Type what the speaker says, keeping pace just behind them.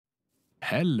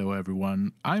Hello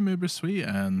everyone, I'm Uberswe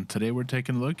and today we're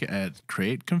taking a look at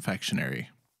Create Confectionery,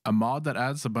 a mod that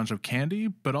adds a bunch of candy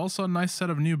but also a nice set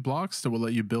of new blocks that will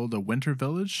let you build a winter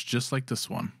village just like this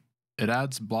one. It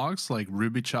adds blocks like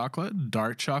ruby chocolate,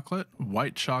 dark chocolate,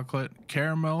 white chocolate,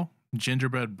 caramel,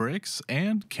 gingerbread bricks,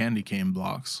 and candy cane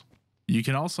blocks. You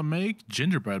can also make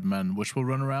gingerbread men, which will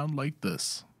run around like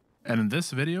this. And in this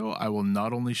video, I will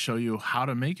not only show you how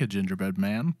to make a gingerbread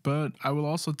man, but I will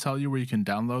also tell you where you can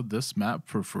download this map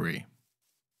for free.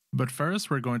 But first,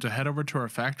 we're going to head over to our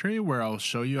factory where I'll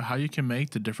show you how you can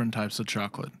make the different types of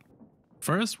chocolate.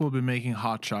 First, we'll be making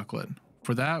hot chocolate.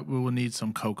 For that, we will need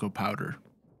some cocoa powder.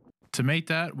 To make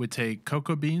that, we take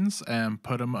cocoa beans and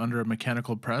put them under a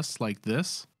mechanical press like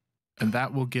this, and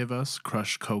that will give us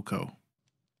crushed cocoa.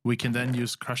 We can then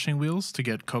use crushing wheels to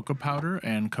get cocoa powder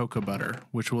and cocoa butter,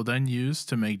 which we'll then use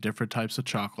to make different types of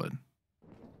chocolate.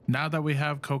 Now that we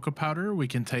have cocoa powder, we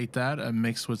can take that and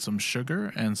mix with some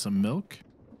sugar and some milk.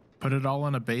 Put it all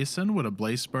in a basin with a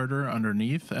blaze burner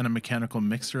underneath and a mechanical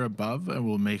mixer above, and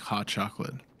we'll make hot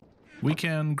chocolate. We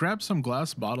can grab some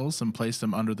glass bottles and place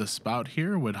them under the spout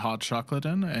here with hot chocolate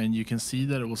in, and you can see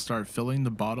that it will start filling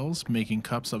the bottles, making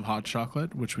cups of hot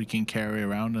chocolate, which we can carry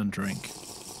around and drink.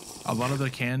 A lot of the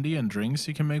candy and drinks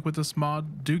you can make with this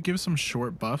mod do give some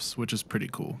short buffs, which is pretty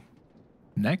cool.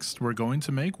 Next, we're going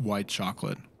to make white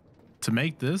chocolate. To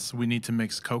make this, we need to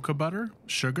mix cocoa butter,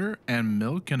 sugar, and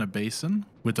milk in a basin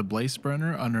with a blaze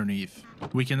burner underneath.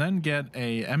 We can then get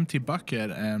an empty bucket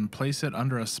and place it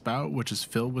under a spout which is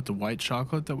filled with the white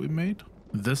chocolate that we made.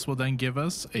 This will then give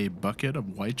us a bucket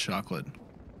of white chocolate.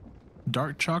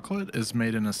 Dark chocolate is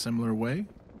made in a similar way.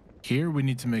 Here we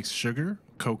need to mix sugar,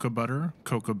 cocoa butter,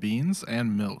 cocoa beans,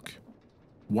 and milk.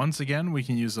 Once again, we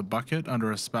can use a bucket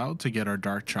under a spout to get our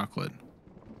dark chocolate.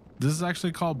 This is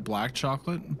actually called black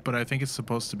chocolate, but I think it's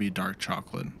supposed to be dark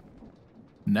chocolate.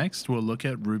 Next, we'll look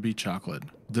at ruby chocolate.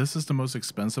 This is the most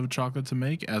expensive chocolate to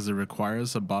make as it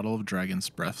requires a bottle of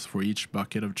dragon's breath for each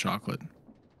bucket of chocolate.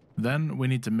 Then we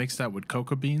need to mix that with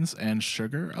cocoa beans and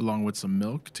sugar along with some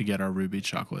milk to get our ruby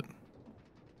chocolate.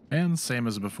 And same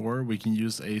as before, we can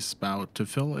use a spout to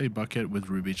fill a bucket with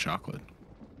ruby chocolate.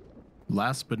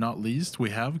 Last but not least,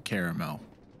 we have caramel.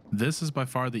 This is by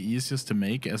far the easiest to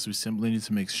make as we simply need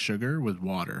to mix sugar with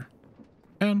water.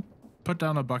 And put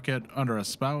down a bucket under a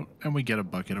spout and we get a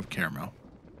bucket of caramel.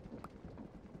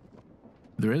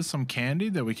 There is some candy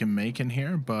that we can make in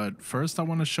here, but first I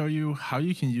want to show you how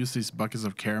you can use these buckets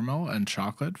of caramel and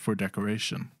chocolate for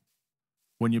decoration.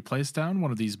 When you place down one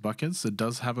of these buckets, it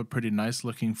does have a pretty nice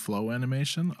looking flow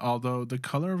animation, although the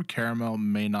color of caramel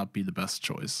may not be the best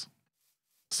choice.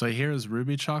 So here is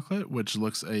ruby chocolate, which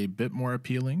looks a bit more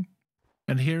appealing,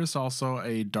 and here's also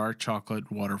a dark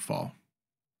chocolate waterfall.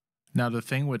 Now the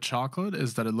thing with chocolate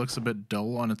is that it looks a bit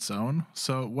dull on its own,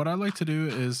 so what I like to do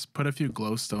is put a few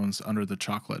glow stones under the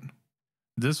chocolate.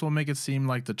 This will make it seem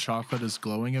like the chocolate is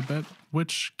glowing a bit,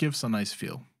 which gives a nice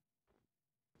feel.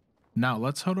 Now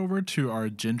let's head over to our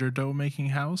Gingerdough making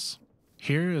house.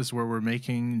 Here is where we're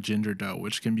making Gingerdough,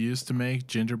 which can be used to make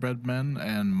gingerbread men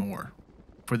and more.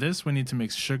 For this we need to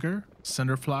mix sugar,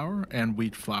 cinder flour, and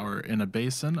wheat flour in a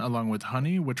basin along with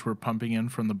honey which we're pumping in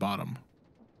from the bottom.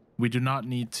 We do not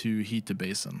need to heat the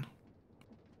basin.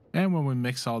 And when we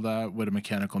mix all that with a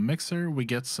mechanical mixer, we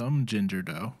get some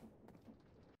Gingerdough.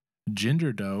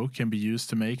 Gingerdough can be used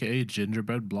to make a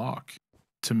gingerbread block.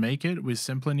 To make it, we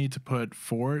simply need to put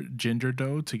 4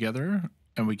 Gingerdough together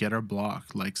and we get our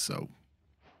block like so.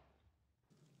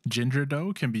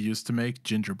 Gingerdough can be used to make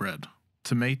gingerbread.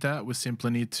 To make that, we simply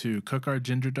need to cook our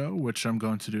Gingerdough, which I'm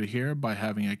going to do here by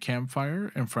having a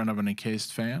campfire in front of an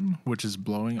encased fan, which is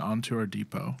blowing onto our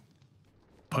depot.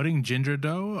 Putting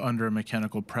Gingerdough under a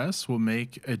mechanical press will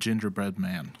make a gingerbread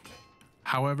man.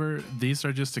 However, these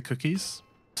are just the cookies.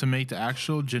 To make the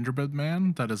actual gingerbread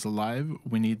man that is alive,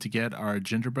 we need to get our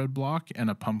gingerbread block and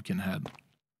a pumpkin head.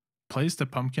 Place the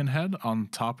pumpkin head on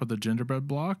top of the gingerbread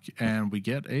block and we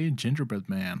get a gingerbread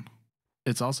man.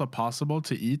 It's also possible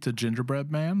to eat the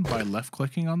gingerbread man by left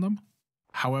clicking on them.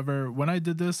 However, when I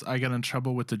did this, I got in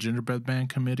trouble with the gingerbread man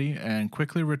committee and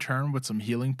quickly returned with some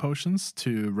healing potions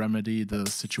to remedy the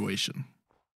situation.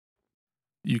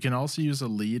 You can also use a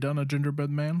lead on a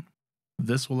gingerbread man.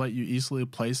 This will let you easily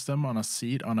place them on a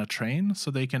seat on a train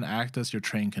so they can act as your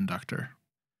train conductor.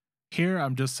 Here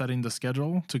I'm just setting the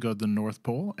schedule to go to the North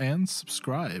Pole and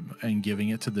subscribe and giving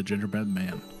it to the gingerbread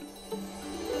man.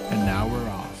 And now we're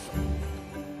off.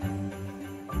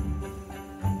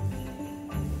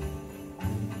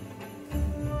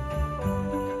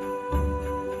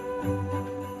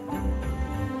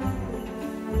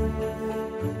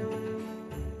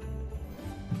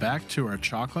 Back to our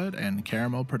chocolate and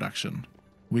caramel production.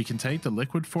 We can take the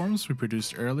liquid forms we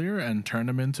produced earlier and turn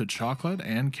them into chocolate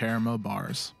and caramel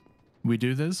bars. We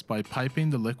do this by piping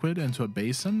the liquid into a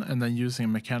basin and then using a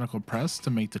mechanical press to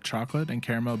make the chocolate and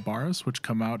caramel bars, which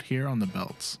come out here on the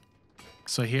belts.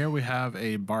 So here we have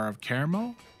a bar of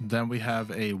caramel, then we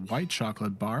have a white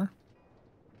chocolate bar.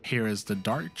 Here is the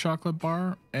dark chocolate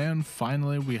bar, and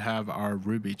finally we have our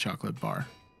ruby chocolate bar.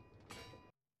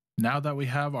 Now that we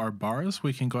have our bars,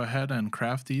 we can go ahead and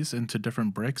craft these into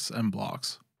different bricks and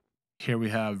blocks. Here we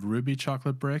have ruby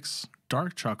chocolate bricks,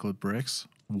 dark chocolate bricks,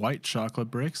 white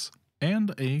chocolate bricks,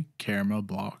 and a caramel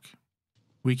block.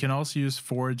 We can also use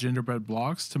 4 gingerbread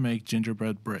blocks to make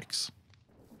gingerbread bricks.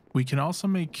 We can also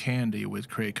make candy with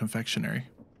Create Confectionery.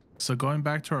 So going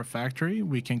back to our factory,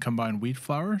 we can combine wheat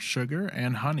flour, sugar,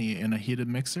 and honey in a heated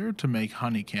mixer to make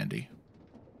honey candy.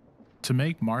 To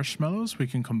make marshmallows, we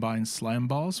can combine slime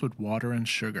balls with water and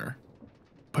sugar.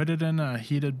 Put it in a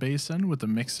heated basin with a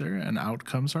mixer and out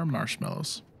comes our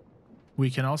marshmallows. We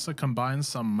can also combine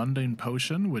some mundane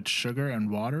potion with sugar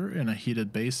and water in a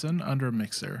heated basin under a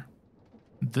mixer.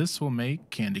 This will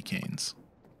make candy canes.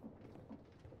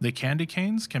 The candy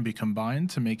canes can be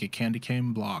combined to make a candy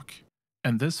cane block.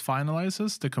 And this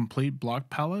finalizes the complete block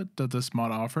palette that this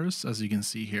mod offers, as you can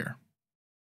see here.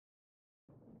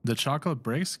 The chocolate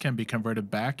bricks can be converted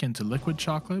back into liquid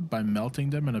chocolate by melting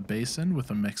them in a basin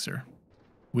with a mixer.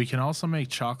 We can also make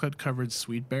chocolate covered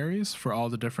sweet berries for all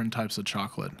the different types of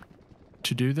chocolate.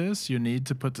 To do this, you need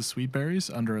to put the sweet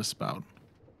berries under a spout.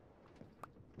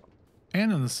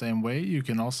 And in the same way, you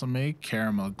can also make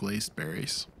caramel glazed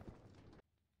berries.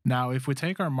 Now, if we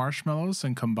take our marshmallows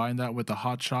and combine that with the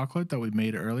hot chocolate that we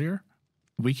made earlier,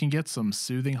 we can get some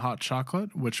soothing hot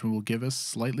chocolate, which will give us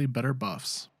slightly better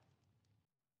buffs.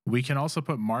 We can also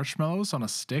put marshmallows on a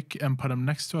stick and put them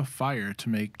next to a fire to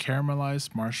make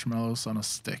caramelized marshmallows on a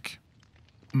stick.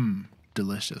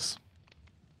 Delicious.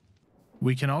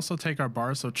 We can also take our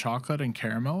bars of chocolate and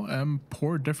caramel and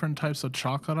pour different types of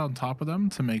chocolate on top of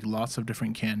them to make lots of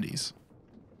different candies.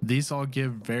 These all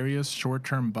give various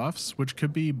short-term buffs, which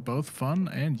could be both fun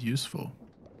and useful.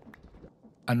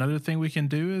 Another thing we can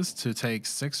do is to take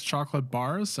 6 chocolate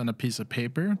bars and a piece of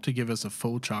paper to give us a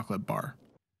full chocolate bar.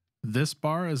 This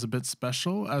bar is a bit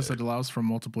special as it allows for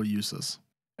multiple uses.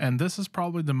 And this is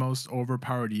probably the most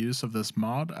overpowered use of this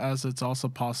mod, as it's also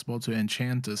possible to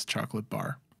enchant this chocolate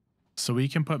bar. So we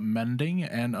can put Mending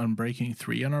and Unbreaking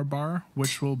 3 on our bar,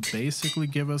 which will basically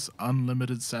give us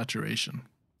unlimited saturation.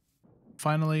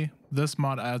 Finally, this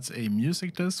mod adds a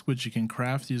music disc which you can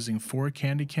craft using 4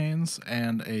 candy canes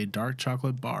and a dark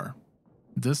chocolate bar.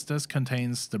 This disc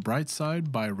contains The Bright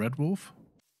Side by RedWolf.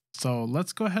 So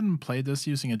let's go ahead and play this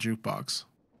using a jukebox.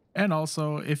 And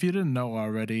also, if you didn't know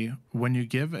already, when you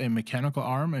give a mechanical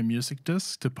arm a music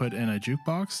disc to put in a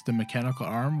jukebox, the mechanical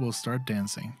arm will start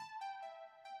dancing.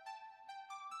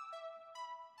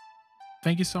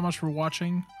 Thank you so much for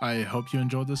watching. I hope you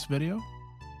enjoyed this video.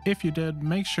 If you did,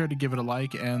 make sure to give it a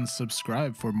like and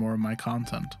subscribe for more of my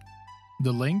content.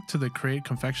 The link to the Create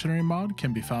Confectionery mod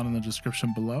can be found in the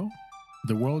description below.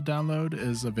 The world download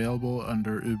is available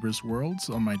under Uberswe Worlds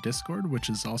on my Discord, which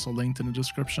is also linked in the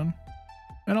description.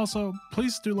 And also,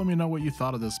 please do let me know what you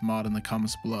thought of this mod in the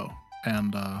comments below,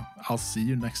 and I'll see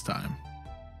you next time.